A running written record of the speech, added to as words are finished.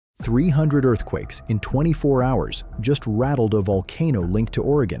300 earthquakes in 24 hours just rattled a volcano linked to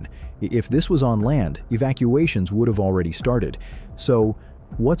Oregon. If this was on land, evacuations would have already started. So,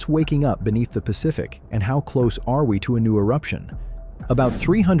 what's waking up beneath the Pacific, and how close are we to a new eruption? About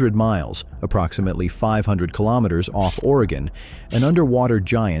 300 miles, approximately 500 kilometers off Oregon, an underwater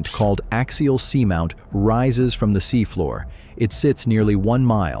giant called Axial Seamount rises from the seafloor. It sits nearly 1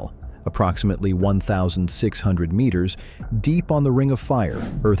 mile, approximately 1,600 meters, deep on the Ring of Fire,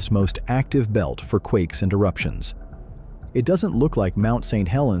 Earth's most active belt for quakes and eruptions. It doesn't look like Mount St.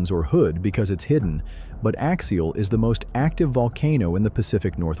 Helens or Hood because it's hidden, but Axial is the most active volcano in the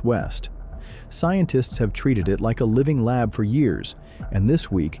Pacific Northwest. Scientists have treated it like a living lab for years, and this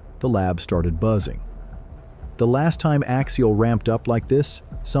week the lab started buzzing. The last time Axial ramped up like this,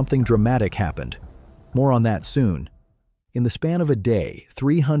 something dramatic happened. More on that soon. In the span of a day,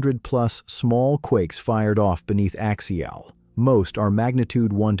 300-plus small quakes fired off beneath Axial. Most are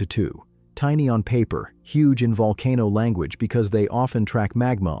magnitude 1 to 2, tiny on paper, huge in volcano language because they often track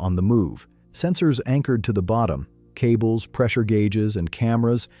magma on the move. Sensors anchored to the bottom, cables, pressure gauges, and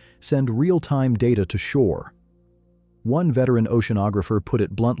cameras send real-time data to shore. One veteran oceanographer put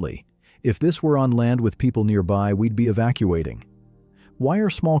it bluntly, "If this were on land with people nearby, we'd be evacuating." Why are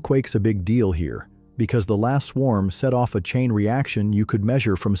small quakes a big deal here? Because the last swarm set off a chain reaction you could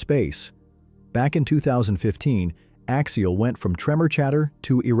measure from space. Back in 2015, Axial went from tremor chatter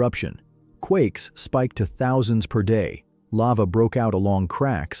to eruption. Quakes spiked to thousands per day, lava broke out along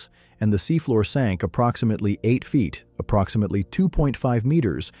cracks, and the seafloor sank approximately 8 feet, approximately 2.5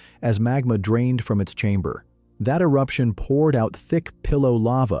 meters, as magma drained from its chamber. That eruption poured out thick pillow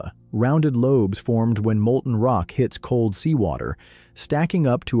lava. Rounded lobes formed when molten rock hits cold seawater, stacking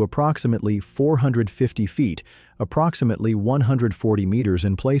up to approximately 450 feet, approximately 140 meters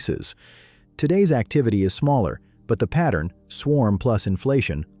in places. Today's activity is smaller, but the pattern, swarm plus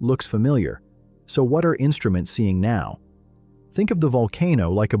inflation, looks familiar. So what are instruments seeing now? Think of the volcano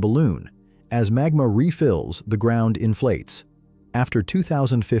like a balloon. As magma refills, the ground inflates. After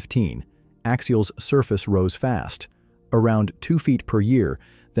 2015, Axial's surface rose fast, around 2 feet per year,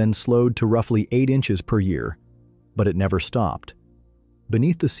 then slowed to roughly 8 inches per year. But it never stopped.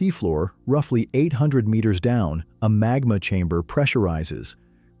 Beneath the seafloor, roughly 800 meters down, a magma chamber pressurizes.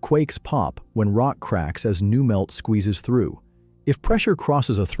 Quakes pop when rock cracks as new melt squeezes through. If pressure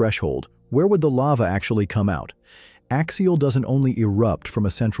crosses a threshold, where would the lava actually come out? Axial doesn't only erupt from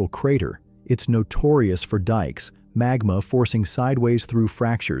a central crater, it's notorious for dikes, magma forcing sideways through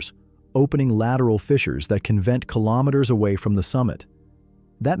fractures, opening lateral fissures that can vent kilometers away from the summit.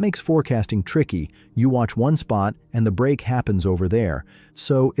 That makes forecasting tricky. You watch one spot and the break happens over there.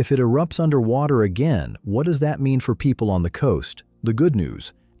 So if it erupts underwater again, what does that mean for people on the coast? The good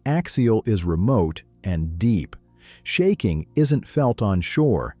news, Axial is remote and deep. Shaking isn't felt on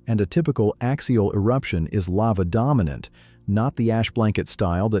shore, and a typical axial eruption is lava-dominant, not the ash blanket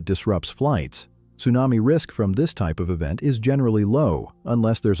style that disrupts flights. Tsunami risk from this type of event is generally low,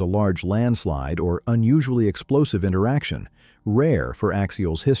 unless there's a large landslide or unusually explosive interaction, rare for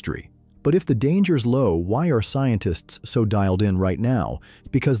Axial's history. But if the danger's low, why are scientists so dialed in right now?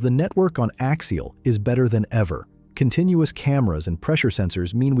 Because the network on Axial is better than ever. Continuous cameras and pressure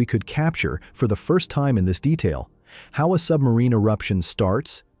sensors mean we could capture, for the first time in this detail, how a submarine eruption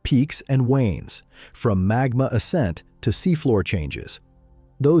starts, peaks, and wanes, from magma ascent to seafloor changes.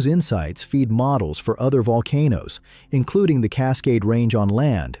 Those insights feed models for other volcanoes, including the Cascade Range on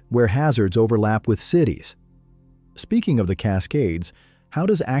land, where hazards overlap with cities. Speaking of the Cascades, how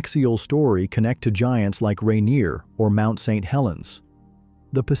does Axial's story connect to giants like Rainier or Mount St. Helens?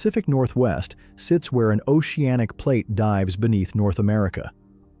 The Pacific Northwest sits where an oceanic plate dives beneath North America.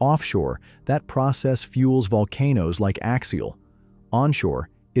 Offshore, that process fuels volcanoes like Axial. Onshore,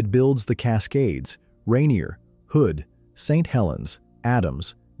 it builds the Cascades, Rainier, Hood, St. Helens,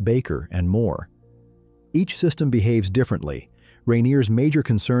 Adams, Baker, and more. Each system behaves differently. Rainier's major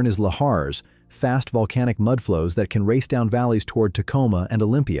concern is lahars, fast volcanic mudflows that can race down valleys toward Tacoma and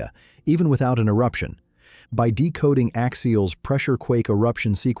Olympia, even without an eruption. By decoding Axial's pressure quake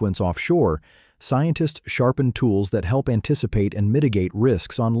eruption sequence offshore, scientists sharpen tools that help anticipate and mitigate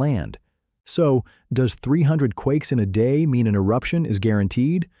risks on land. So, does 300 quakes in a day mean an eruption is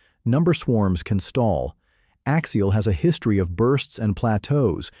guaranteed? Number swarms can stall. Axial has a history of bursts and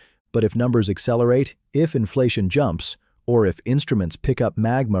plateaus, but if numbers accelerate, if inflation jumps, or if instruments pick up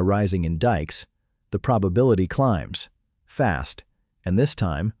magma rising in dikes, the probability climbs. Fast. And this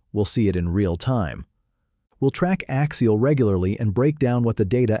time, we'll see it in real time. We'll track Axial regularly and break down what the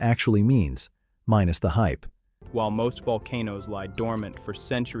data actually means, minus the hype. While most volcanoes lie dormant for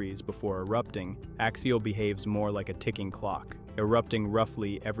centuries before erupting, Axial behaves more like a ticking clock, erupting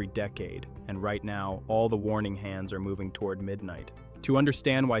roughly every decade, and right now, all the warning hands are moving toward midnight. To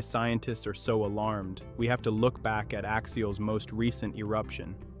understand why scientists are so alarmed, we have to look back at Axial's most recent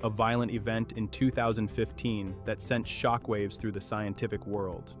eruption, a violent event in 2015 that sent shockwaves through the scientific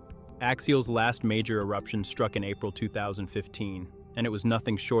world. Axial's last major eruption struck in April 2015, and it was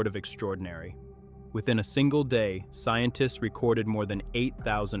nothing short of extraordinary. Within a single day, scientists recorded more than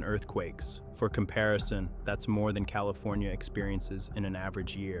 8,000 earthquakes. For comparison, that's more than California experiences in an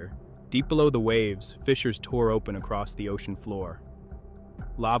average year. Deep below the waves, fissures tore open across the ocean floor.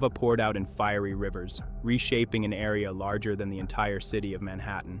 Lava poured out in fiery rivers, reshaping an area larger than the entire city of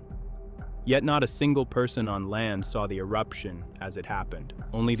Manhattan. Yet not a single person on land saw the eruption as it happened.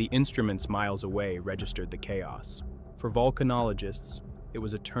 Only the instruments miles away registered the chaos. For volcanologists, it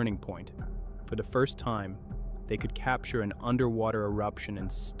was a turning point. For the first time, they could capture an underwater eruption in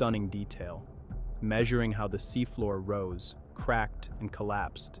stunning detail, measuring how the seafloor rose, cracked, and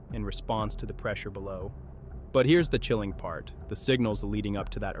collapsed in response to the pressure below. But here's the chilling part. The signals leading up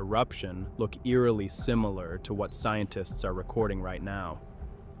to that eruption look eerily similar to what scientists are recording right now.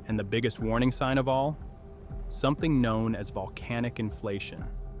 And the biggest warning sign of all? Something known as volcanic inflation,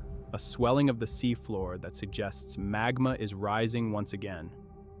 a swelling of the seafloor that suggests magma is rising once again.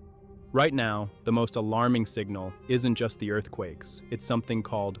 Right now, the most alarming signal isn't just the earthquakes, it's something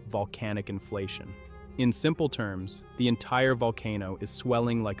called volcanic inflation. In simple terms, the entire volcano is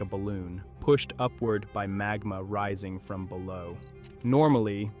swelling like a balloon, pushed upward by magma rising from below.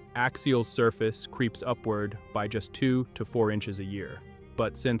 Normally, Axial's surface creeps upward by just 2 to 4 inches a year.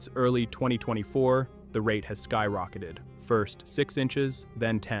 But since early 2024, the rate has skyrocketed. First 6 inches,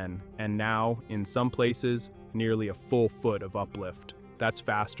 then 10, and now, in some places, nearly a full foot of uplift. That's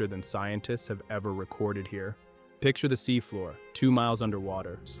faster than scientists have ever recorded here. Picture the seafloor, 2 miles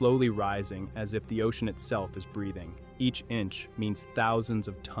underwater, slowly rising as if the ocean itself is breathing. Each inch means thousands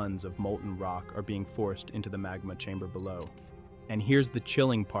of tons of molten rock are being forced into the magma chamber below. And here's the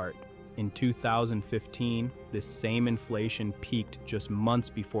chilling part. In 2015, this same inflation peaked just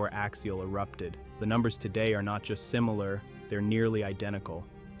months before Axial erupted. The numbers today are not just similar, they're nearly identical.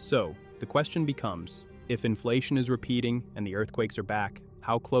 So, the question becomes, if inflation is repeating and the earthquakes are back,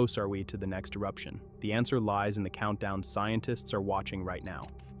 how close are we to the next eruption? The answer lies in the countdown scientists are watching right now.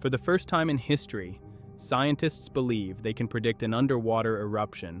 For the first time in history, scientists believe they can predict an underwater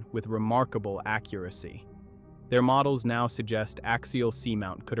eruption with remarkable accuracy. Their models now suggest Axial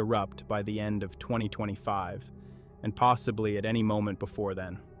Seamount could erupt by the end of 2025, and possibly at any moment before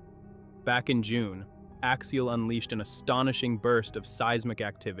then. Back in June, Axial unleashed an astonishing burst of seismic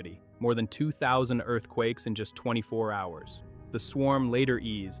activity, more than 2,000 earthquakes in just 24 hours. The swarm later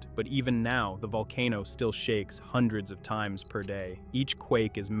eased, but even now, the volcano still shakes hundreds of times per day. Each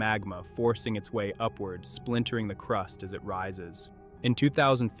quake is magma forcing its way upward, splintering the crust as it rises. In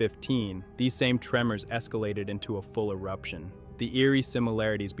 2015, these same tremors escalated into a full eruption. The eerie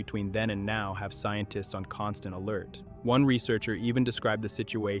similarities between then and now have scientists on constant alert. One researcher even described the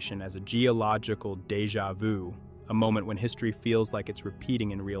situation as a geological déjà vu, a moment when history feels like it's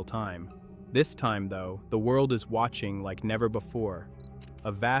repeating in real time. This time, though, the world is watching like never before.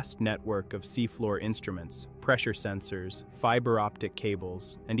 A vast network of seafloor instruments, pressure sensors, fiber optic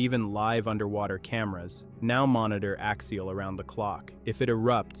cables, and even live underwater cameras now monitor Axial around the clock. If it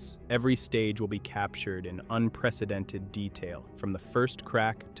erupts, every stage will be captured in unprecedented detail, from the first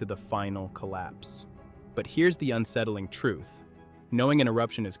crack to the final collapse. But here's the unsettling truth. Knowing an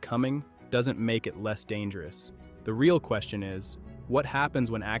eruption is coming doesn't make it less dangerous. The real question is, what happens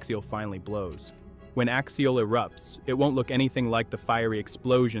when Axial finally blows? When Axial erupts, it won't look anything like the fiery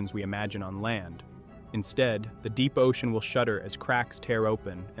explosions we imagine on land. Instead, the deep ocean will shudder as cracks tear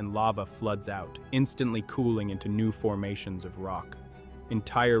open and lava floods out, instantly cooling into new formations of rock.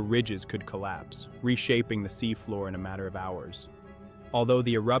 Entire ridges could collapse, reshaping the seafloor in a matter of hours. Although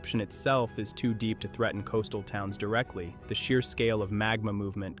the eruption itself is too deep to threaten coastal towns directly, the sheer scale of magma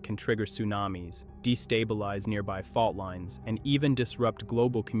movement can trigger tsunamis, destabilize nearby fault lines, and even disrupt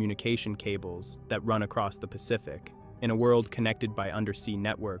global communication cables that run across the Pacific. In a world connected by undersea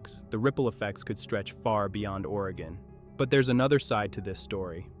networks, the ripple effects could stretch far beyond Oregon. But there's another side to this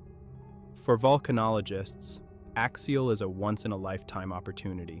story. For volcanologists, Axial is a once-in-a-lifetime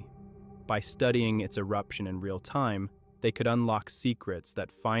opportunity. By studying its eruption in real time, they could unlock secrets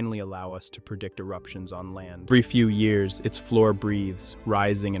that finally allow us to predict eruptions on land. Every few years, its floor breathes,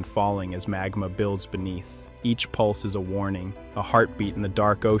 rising and falling as magma builds beneath. Each pulse is a warning, a heartbeat in the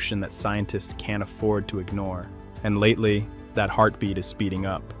dark ocean that scientists can't afford to ignore. And lately, that heartbeat is speeding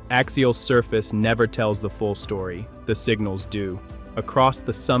up. Axial surface never tells the full story, the signals do. Across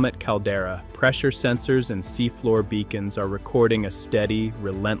the summit caldera, pressure sensors and seafloor beacons are recording a steady,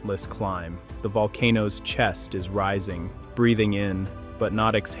 relentless climb. The volcano's chest is rising, breathing in, but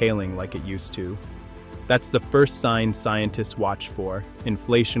not exhaling like it used to. That's the first sign scientists watch for,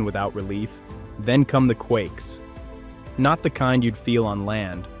 inflation without relief. Then come the quakes. Not the kind you'd feel on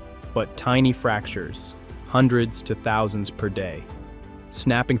land, but tiny fractures, hundreds to thousands per day,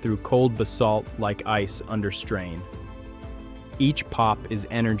 snapping through cold basalt like ice under strain. Each pop is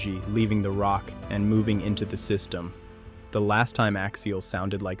energy leaving the rock and moving into the system. The last time Axial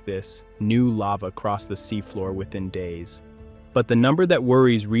sounded like this, new lava crossed the seafloor within days. But the number that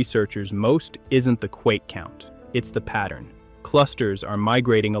worries researchers most isn't the quake count, it's the pattern. Clusters are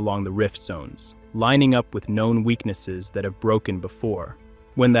migrating along the rift zones, lining up with known weaknesses that have broken before.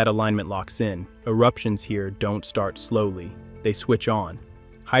 When that alignment locks in, eruptions here don't start slowly, they switch on.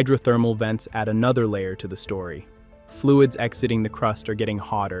 Hydrothermal vents add another layer to the story. Fluids exiting the crust are getting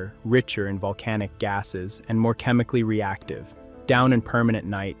hotter, richer in volcanic gases, and more chemically reactive. Down in permanent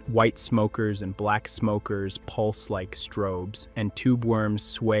night, white smokers and black smokers pulse like strobes, and tube worms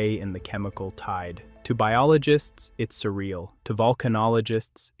sway in the chemical tide. To biologists, it's surreal. To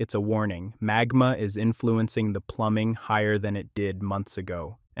volcanologists, it's a warning. Magma is influencing the plumbing higher than it did months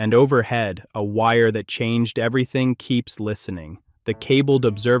ago. And overhead, a wire that changed everything keeps listening. The cabled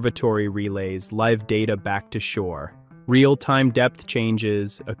observatory relays live data back to shore. Real-time depth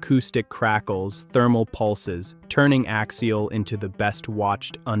changes, acoustic crackles, thermal pulses, turning Axial into the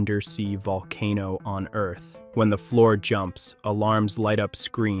best-watched undersea volcano on Earth. When the floor jumps, alarms light up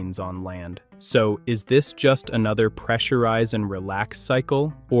screens on land. So, is this just another pressurize and relax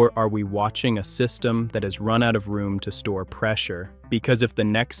cycle? Or are we watching a system that has run out of room to store pressure? Because if the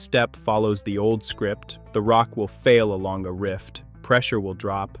next step follows the old script, the rock will fail along a rift, pressure will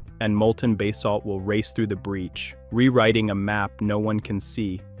drop, and molten basalt will race through the breach, rewriting a map no one can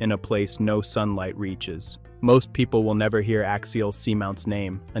see in a place no sunlight reaches. Most people will never hear Axial Seamount's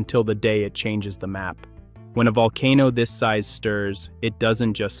name until the day it changes the map. When a volcano this size stirs, it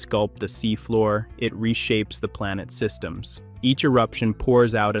doesn't just sculpt the seafloor, it reshapes the planet's systems. Each eruption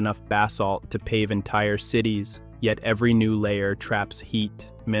pours out enough basalt to pave entire cities, yet every new layer traps heat,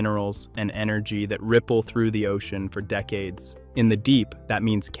 minerals, and energy that ripple through the ocean for decades. In the deep, that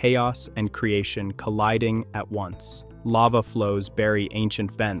means chaos and creation colliding at once. Lava flows bury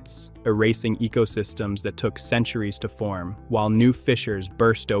ancient vents, erasing ecosystems that took centuries to form, while new fissures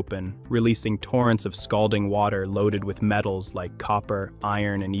burst open, releasing torrents of scalding water loaded with metals like copper,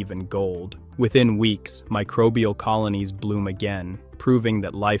 iron, and even gold. Within weeks, microbial colonies bloom again, proving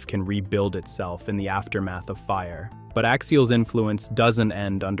that life can rebuild itself in the aftermath of fire. But Axial's influence doesn't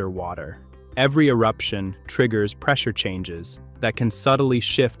end underwater. Every eruption triggers pressure changes that can subtly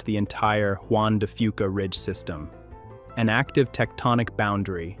shift the entire Juan de Fuca Ridge system. An active tectonic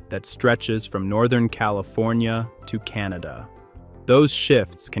boundary that stretches from Northern California to Canada. Those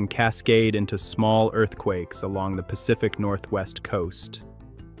shifts can cascade into small earthquakes along the Pacific Northwest coast.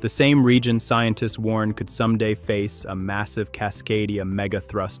 The same region scientists warn could someday face a massive Cascadia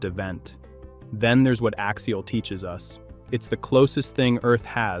megathrust event. Then there's what Axial teaches us. It's the closest thing Earth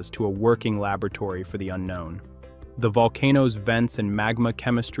has to a working laboratory for the unknown. The volcano's vents and magma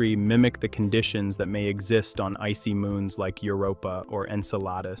chemistry mimic the conditions that may exist on icy moons like Europa or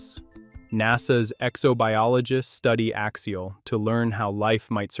Enceladus. NASA's exobiologists study Axial to learn how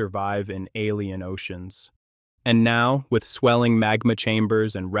life might survive in alien oceans. And now, with swelling magma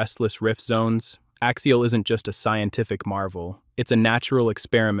chambers and restless rift zones, Axial isn't just a scientific marvel. It's a natural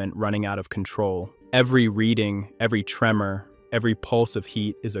experiment running out of control. Every reading, every tremor, every pulse of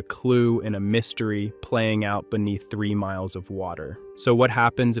heat is a clue in a mystery playing out beneath 3 miles of water. So what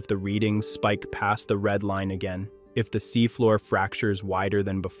happens if the readings spike past the red line again? If the seafloor fractures wider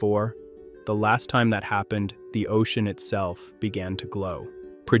than before? The last time that happened, the ocean itself began to glow.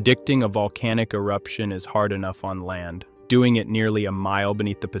 Predicting a volcanic eruption is hard enough on land. Doing it nearly a mile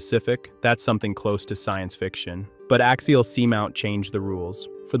beneath the Pacific, that's something close to science fiction. But Axial Seamount changed the rules.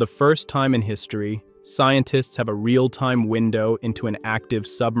 For the first time in history, scientists have a real-time window into an active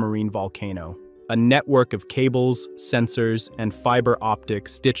submarine volcano. A network of cables, sensors, and fiber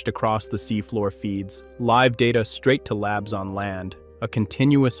optics stitched across the seafloor feeds, live data straight to labs on land, a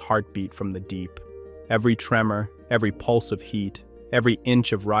continuous heartbeat from the deep. Every tremor, every pulse of heat, every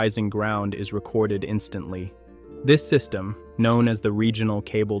inch of rising ground is recorded instantly. This system, known as the Regional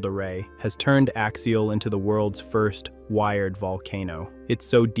Cabled Array, has turned Axial into the world's first wired volcano. It's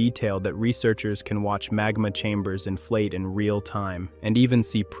so detailed that researchers can watch magma chambers inflate in real time, and even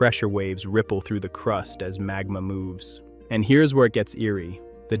see pressure waves ripple through the crust as magma moves. And here's where it gets eerie.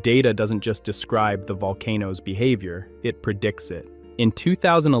 The data doesn't just describe the volcano's behavior, it predicts it. In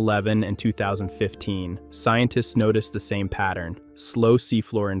 2011 and 2015, scientists noticed the same pattern: slow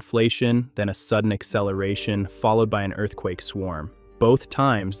seafloor inflation, then a sudden acceleration, followed by an earthquake swarm. Both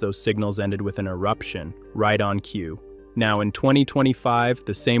times, those signals ended with an eruption, right on cue. Now, in 2025,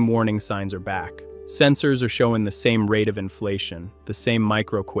 the same warning signs are back. Sensors are showing the same rate of inflation, the same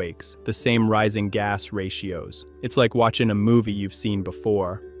microquakes, the same rising gas ratios. It's like watching a movie you've seen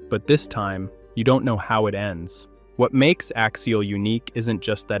before, but this time, you don't know how it ends. What makes Axial unique isn't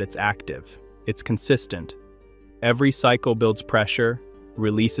just that it's active, it's consistent. Every cycle builds pressure,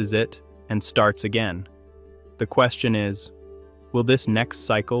 releases it, and starts again. The question is, will this next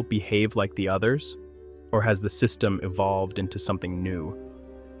cycle behave like the others? Or has the system evolved into something new?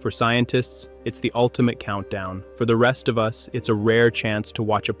 For scientists, it's the ultimate countdown. For the rest of us, it's a rare chance to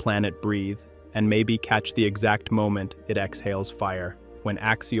watch a planet breathe and maybe catch the exact moment it exhales fire. When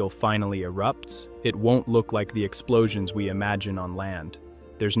Axial finally erupts, it won't look like the explosions we imagine on land.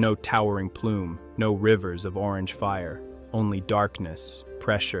 There's no towering plume, no rivers of orange fire, only darkness,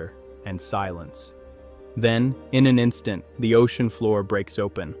 pressure, and silence. Then, in an instant, the ocean floor breaks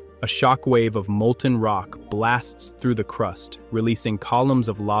open. A shockwave of molten rock blasts through the crust, releasing columns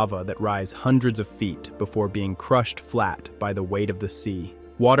of lava that rise hundreds of feet before being crushed flat by the weight of the sea.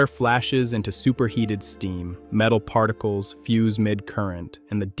 Water flashes into superheated steam, metal particles fuse mid-current,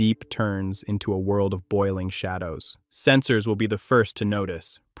 and the deep turns into a world of boiling shadows. Sensors will be the first to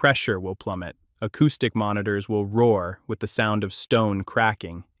notice. Pressure will plummet. Acoustic monitors will roar with the sound of stone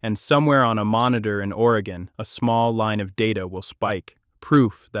cracking, and somewhere on a monitor in Oregon, a small line of data will spike.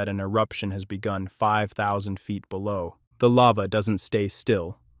 Proof that an eruption has begun 5,000 feet below. The lava doesn't stay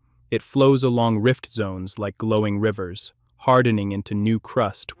still. It flows along rift zones like glowing rivers, hardening into new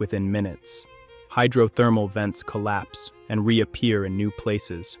crust within minutes. Hydrothermal vents collapse and reappear in new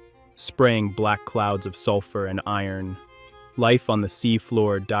places, spraying black clouds of sulfur and iron. Life on the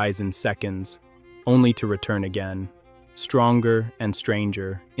seafloor dies in seconds, only to return again, stronger and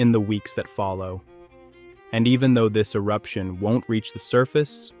stranger, in the weeks that follow. And even though this eruption won't reach the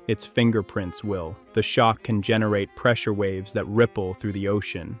surface, its fingerprints will. The shock can generate pressure waves that ripple through the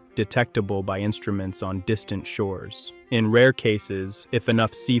ocean, detectable by instruments on distant shores. In rare cases, if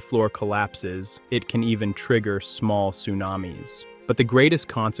enough seafloor collapses, it can even trigger small tsunamis. But the greatest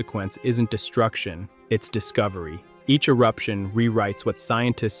consequence isn't destruction, it's discovery. Each eruption rewrites what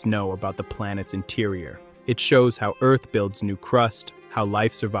scientists know about the planet's interior. It shows how Earth builds new crust, how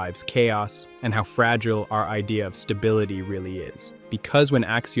life survives chaos, and how fragile our idea of stability really is. Because when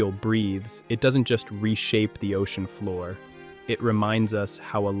Axial breathes, it doesn't just reshape the ocean floor, it reminds us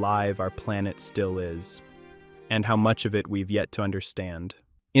how alive our planet still is, and how much of it we've yet to understand.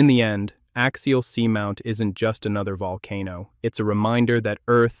 In the end, Axial Seamount isn't just another volcano, it's a reminder that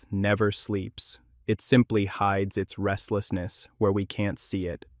Earth never sleeps. It simply hides its restlessness where we can't see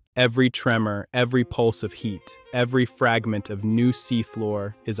it. Every tremor, every pulse of heat, every fragment of new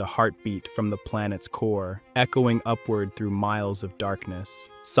seafloor is a heartbeat from the planet's core, echoing upward through miles of darkness.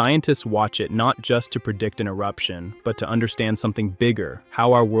 Scientists watch it not just to predict an eruption, but to understand something bigger,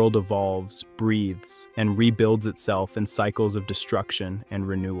 how our world evolves, breathes, and rebuilds itself in cycles of destruction and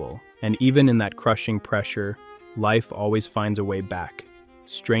renewal. And even in that crushing pressure, life always finds a way back,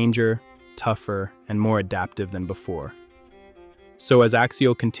 stranger, tougher, and more adaptive than before. So as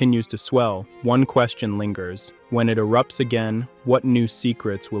Axial continues to swell, one question lingers. When it erupts again, what new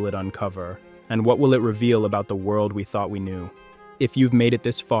secrets will it uncover? And what will it reveal about the world we thought we knew? If you've made it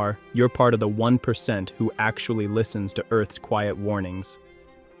this far, you're part of the 1% who actually listens to Earth's quiet warnings.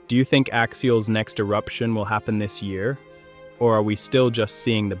 Do you think Axial's next eruption will happen this year? Or are we still just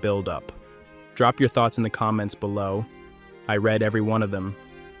seeing the build-up? Drop your thoughts in the comments below. I read every one of them.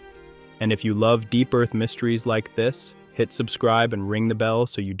 And if you love deep Earth mysteries like this, hit subscribe and ring the bell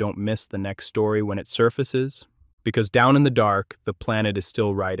so you don't miss the next story when it surfaces. Because down in the dark, the planet is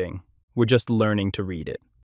still writing. We're just learning to read it.